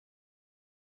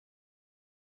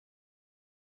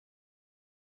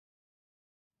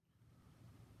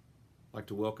I'd like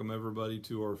to welcome everybody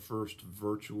to our first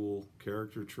virtual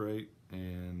character trait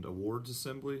and awards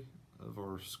assembly of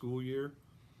our school year.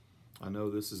 I know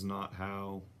this is not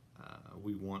how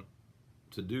we want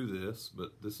to do this,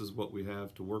 but this is what we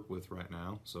have to work with right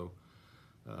now. So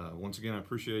once again, I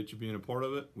appreciate you being a part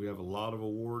of it. We have a lot of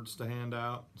awards to hand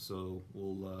out, so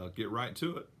we'll get right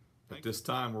to it. At this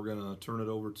time, we're going to turn it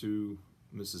over to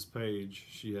Mrs. Page.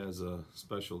 She has a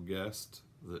special guest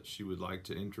that she would like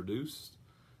to introduce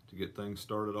to get things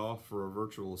started off for our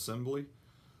virtual assembly.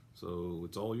 So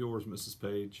it's all yours, Mrs.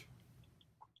 Page.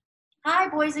 Hi,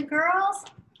 boys and girls.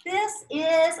 This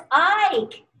is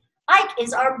Ike. Ike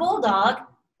is our bulldog,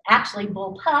 actually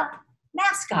bull pup,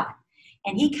 mascot.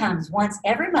 And he comes once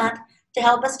every month to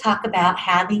help us talk about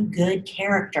having good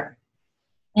character.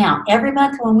 Now, every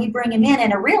month when we bring him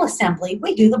in a real assembly,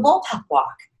 we do the bull pup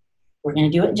walk. We're going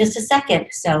to do it in just a second.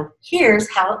 So here's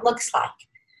how it looks like.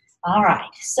 All right,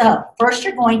 so first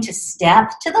you're going to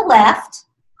step to the left,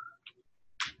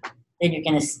 then you're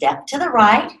going to step to the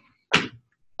right, then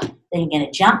you're going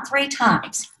to jump 3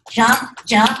 times. Jump,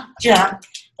 jump, jump.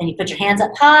 Then you put your hands up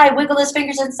high, wiggle those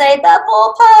fingers and say, the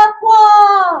bull pup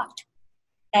walk.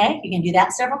 Okay, you can do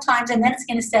that several times, and then it's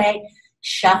going to say,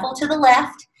 shuffle to the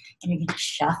left, and you're going to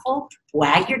shuffle,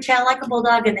 wag your tail like a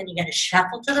bulldog, and then you're going to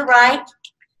shuffle to the right.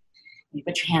 You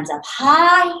put your hands up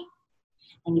high,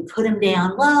 and you put them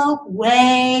down low,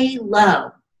 way low.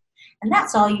 And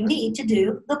that's all you need to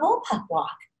do the bull pup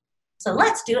walk. So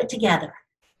let's do it together.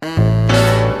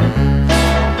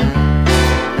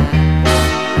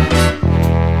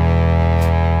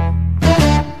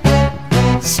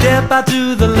 Step out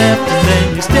to the left, and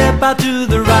then you step out to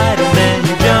the right, and then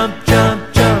you jump,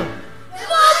 jump, jump.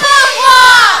 Bull pup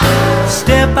walk!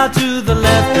 Step out to the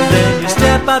left, and then you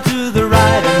step out to the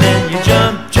right, and then you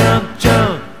jump, jump,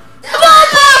 jump. Bull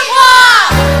pup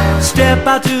walk! Step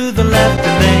out to the left,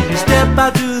 and then you step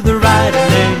out to the right,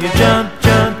 and then you jump,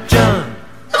 jump, jump.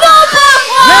 Bull pup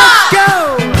walk! Let's go!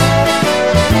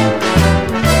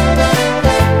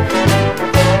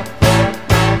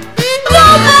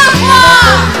 Bull pup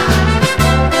walk!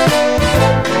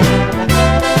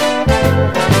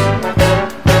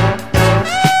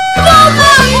 Bull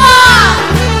pup walk!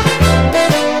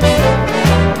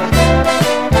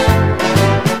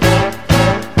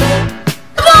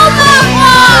 Bull pup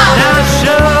walk! Now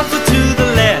shuffle to the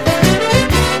left.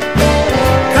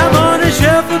 Come on and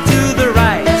shuffle to the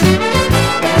right.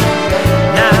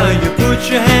 Now you put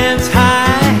your hands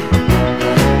high,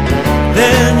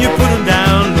 then you put them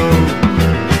down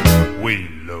low, way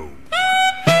low.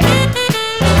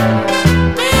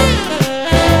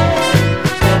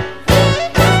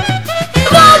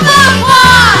 Bull pup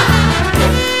walk!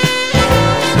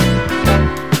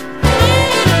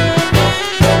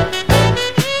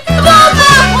 Bull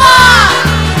pup walk!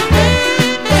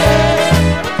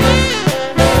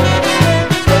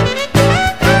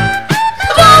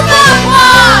 Bull pup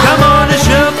walk! Come on and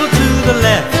shuffle to the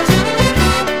left.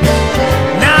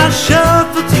 Now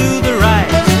shuffle to the right.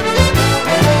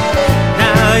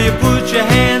 Now you put your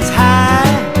hands high,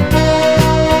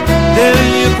 then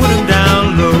you put them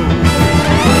down low,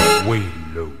 way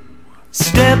low.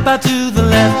 Step out to the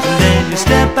left, and then you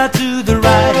step out to the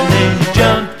right, and then you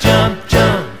jump, jump,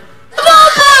 jump. Bull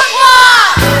pup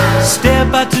walk!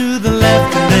 Step out to the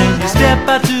left, and then you step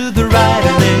out to the right,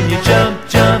 and then you jump,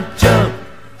 jump, jump.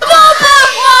 Bull pup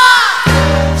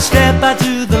walk! Step out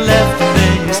to the left, and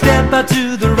then you step out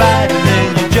to the right, and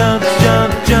then you jump,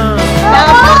 jump, jump.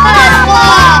 Bull pup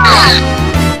walk!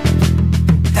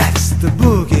 That's the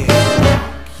boogie.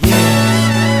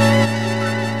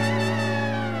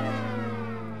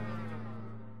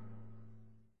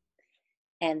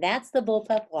 And that's the bull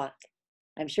pup walk.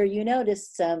 I'm sure you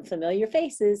noticed some familiar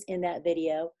faces in that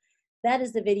video. That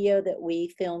is the video that we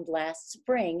filmed last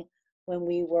spring when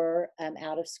we were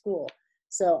out of school.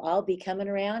 So I'll be coming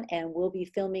around and we'll be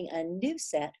filming a new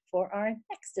set for our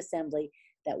next assembly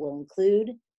that will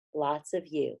include lots of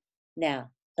you. Now,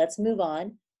 let's move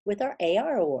on with our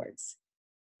AR awards.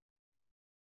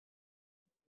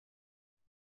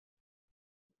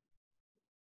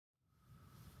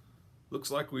 Looks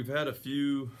like we've had a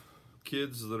few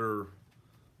kids that are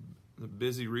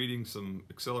busy reading some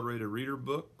accelerated reader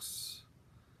books.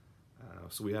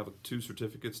 So we have 2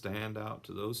 certificates to hand out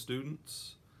to those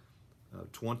students. A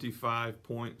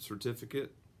 25-point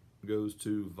certificate goes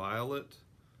to Violet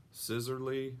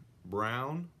Scissorly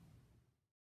Brown.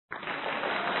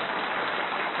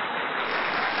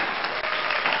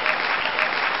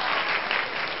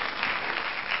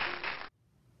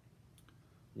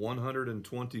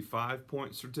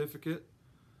 $125-point certificate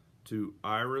to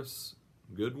Iris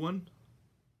Goodwin.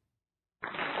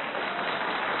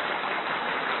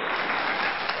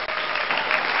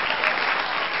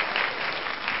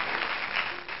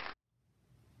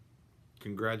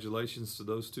 Congratulations to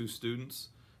those two students,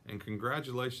 and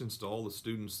congratulations to all the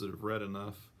students that have read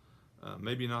enough,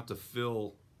 maybe not to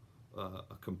fill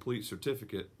a complete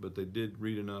certificate, but they did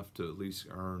read enough to at least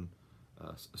earn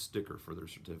a sticker for their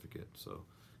certificate. So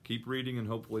keep reading, and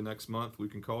hopefully next month we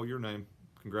can call your name.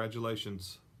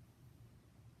 Congratulations.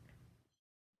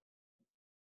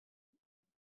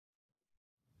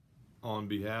 On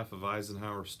behalf of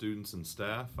Eisenhower students and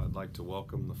staff, I'd like to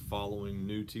welcome the following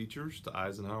new teachers to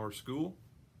Eisenhower School.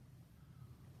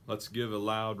 Let's give a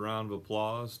loud round of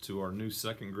applause to our new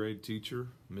second grade teacher,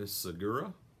 Miss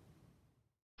Segura.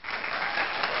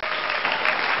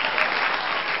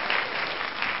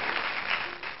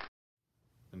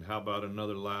 And how about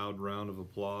another loud round of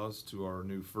applause to our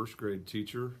new first grade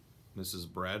teacher, Mrs.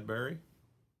 Bradbury.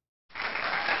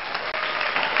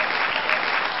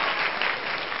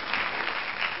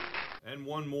 And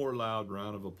one more loud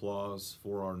round of applause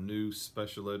for our new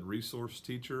special ed resource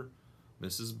teacher,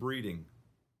 Mrs. Breeding.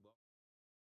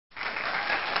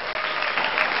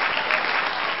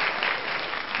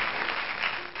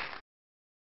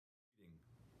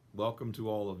 Welcome to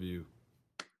all of you.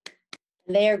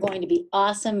 They are going to be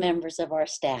awesome members of our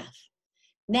staff.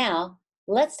 Now,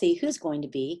 let's see who's going to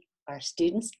be our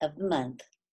Students of the Month.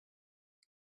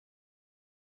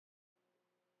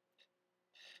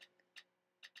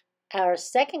 Our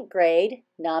second grade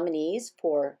nominees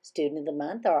for Student of the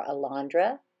Month are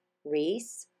Alondra,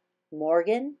 Reese,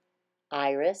 Morgan,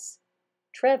 Iris,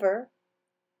 Trevor,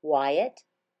 Wyatt,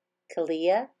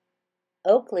 Kalia,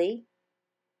 Oakley,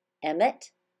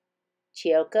 Emmett,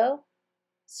 Chiyoko,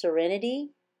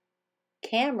 Serenity,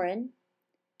 Cameron,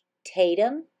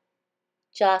 Tatum,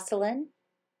 Jocelyn,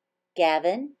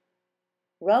 Gavin,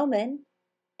 Roman,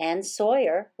 and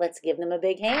Sawyer. Let's give them a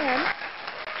big hand.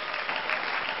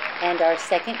 And our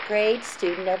second grade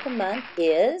Student of the Month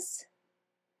is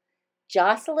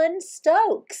Jocelyn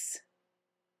Stokes.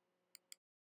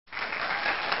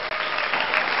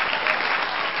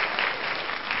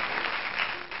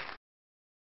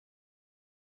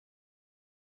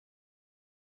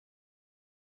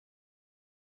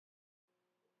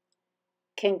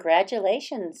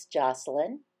 Congratulations,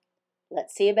 Jocelyn.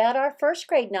 Let's see about our first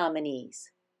grade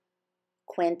nominees.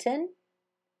 Quentin,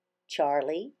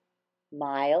 Charlie,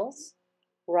 Miles,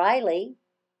 Riley,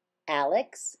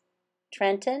 Alex,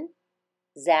 Trenton,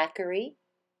 Zachary,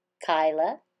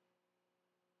 Kyla,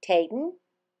 Tayton,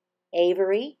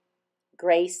 Avery,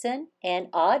 Grayson, and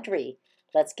Audrey.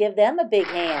 Let's give them a big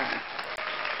hand.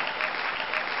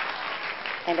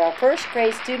 And our first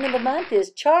grade Student of the Month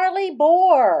is Charlie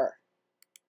Bohr.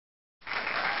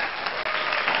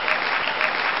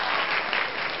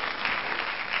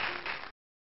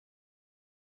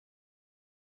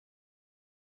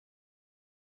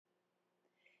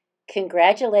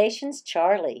 Congratulations,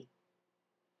 Charlie.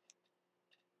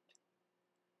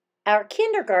 Our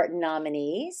kindergarten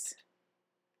nominees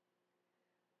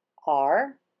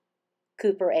are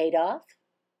Cooper Adolph,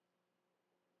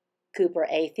 Cooper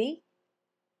Athey,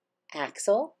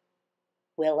 Axel,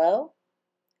 Willow,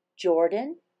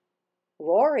 Jordan,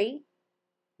 Rory,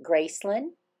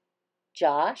 Gracelyn,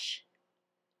 Josh,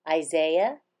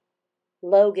 Isaiah,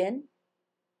 Logan,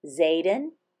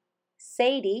 Zayden,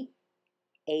 Sadie,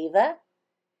 Ava,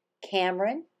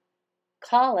 Cameron,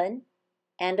 Colin,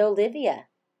 and Olivia.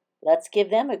 Let's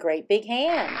give them a great big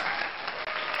hand.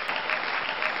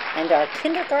 And our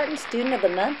kindergarten Student of the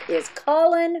Month is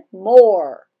Colin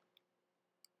Moore.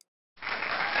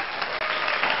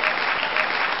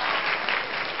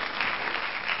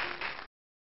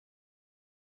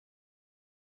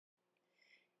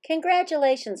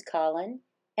 Congratulations, Colin,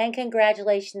 and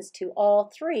congratulations to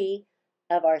all 3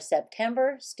 of our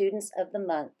September Students of the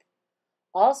Month.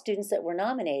 All students that were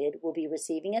nominated will be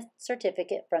receiving a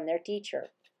certificate from their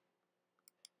teacher.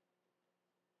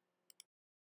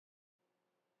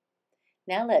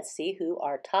 Now let's see who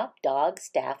our top dog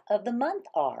staff of the month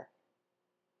are.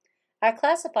 Our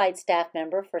classified staff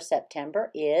member for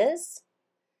September is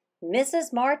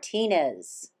Mrs.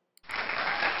 Martinez.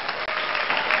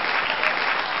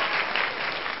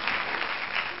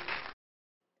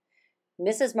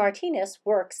 Mrs. Martinez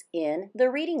works in the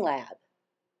reading lab.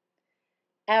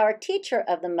 Our teacher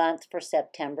of the month for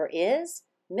September is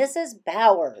Mrs.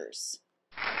 Bowers.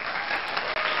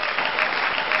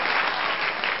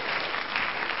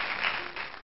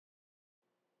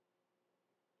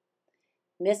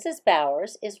 Mrs.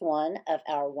 Bowers is one of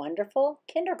our wonderful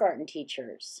kindergarten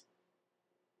teachers.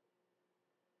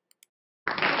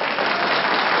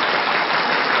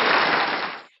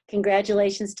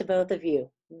 Congratulations to both of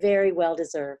you. Very well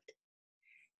deserved.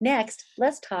 Next,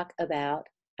 let's talk about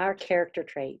our character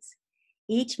traits.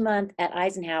 Each month at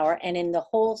Eisenhower and in the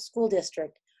whole school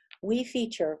district, we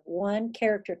feature one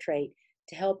character trait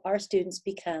to help our students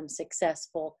become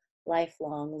successful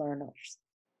lifelong learners.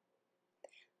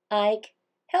 Ike,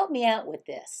 help me out with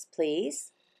this,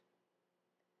 please.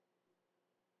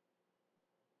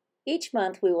 Each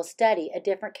month we will study a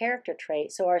different character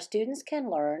trait so our students can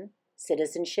learn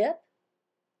citizenship,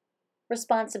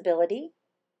 responsibility,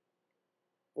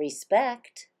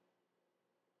 respect,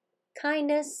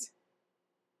 kindness,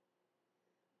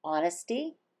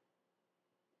 honesty,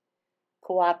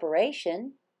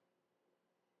 cooperation,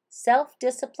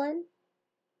 self-discipline,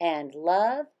 and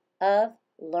love of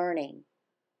learning.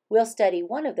 We'll study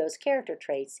one of those character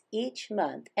traits each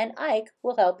month, and Ike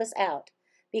will help us out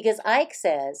because Ike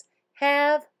says,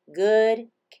 have good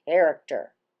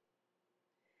character.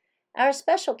 Our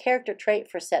special character trait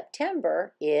for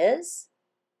September is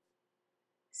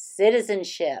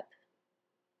citizenship.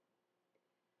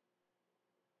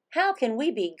 How can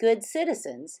we be good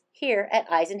citizens here at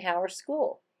Eisenhower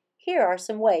School? Here are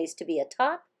some ways to be a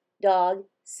top dog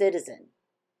citizen.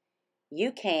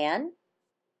 You can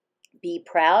be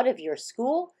proud of your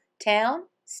school, town,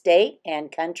 state,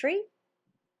 and country.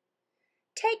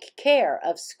 Take care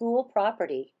of school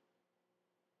property.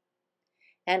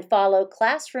 And follow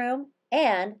classroom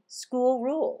and school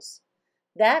rules.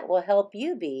 That will help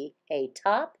you be a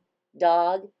top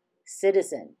dog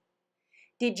citizen.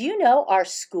 Did you know our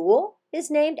school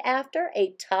is named after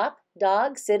a top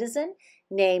dog citizen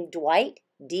named Dwight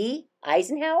D.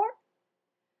 Eisenhower?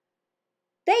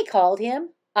 They called him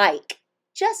Ike,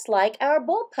 just like our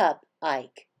bullpup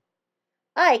Ike.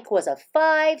 Ike was a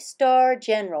 5-star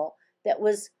general that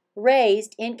was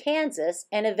raised in Kansas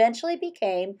and eventually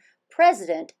became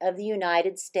President of the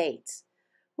United States.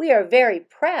 We are very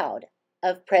proud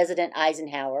of President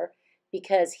Eisenhower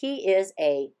because he is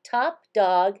a top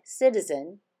dog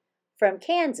citizen from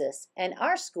Kansas, and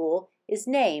our school is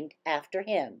named after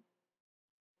him.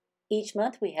 Each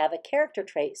month we have a character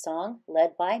trait song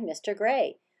led by Mr.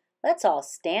 Gray. Let's all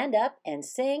stand up and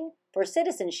sing for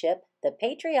citizenship, the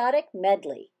patriotic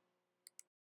medley.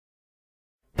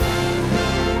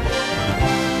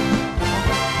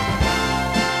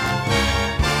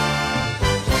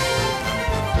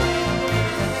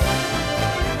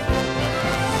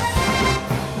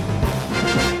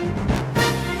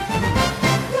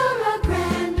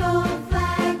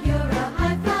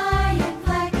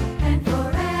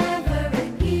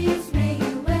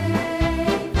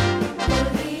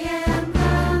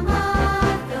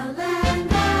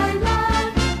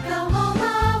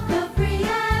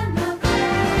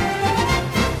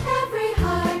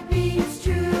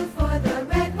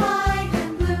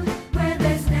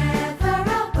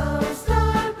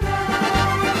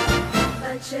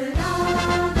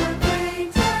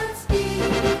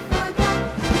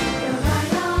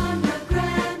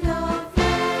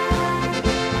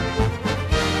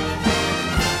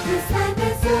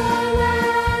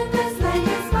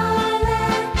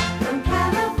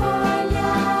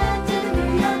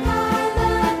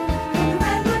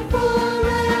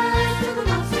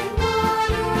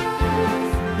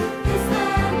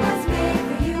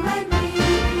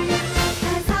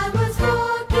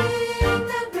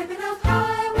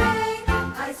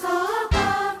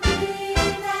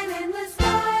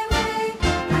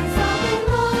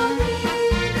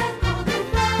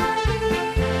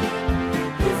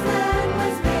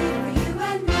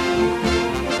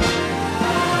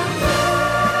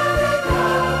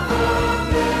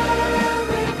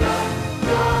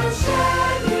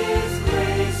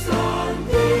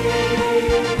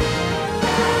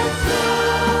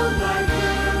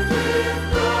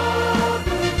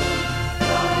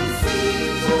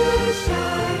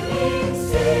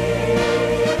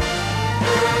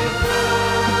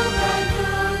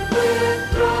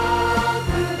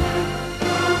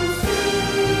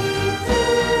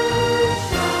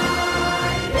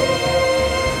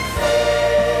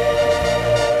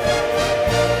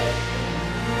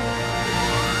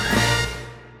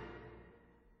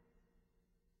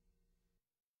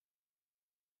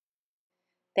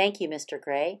 Thank you, Mr.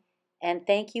 Gray, and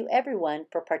thank you everyone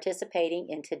for participating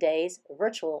in today's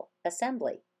virtual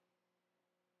assembly.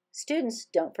 Students,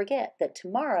 don't forget that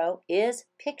tomorrow is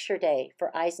Picture Day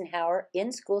for Eisenhower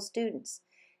in-school students.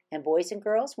 And boys and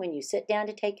girls, when you sit down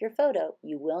to take your photo,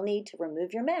 you will need to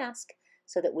remove your mask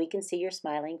so that we can see your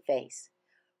smiling face.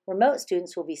 Remote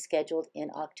students will be scheduled in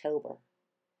October.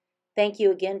 Thank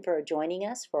you again for joining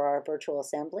us for our virtual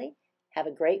assembly. Have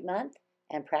a great month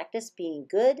and practice being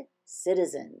good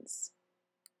citizens.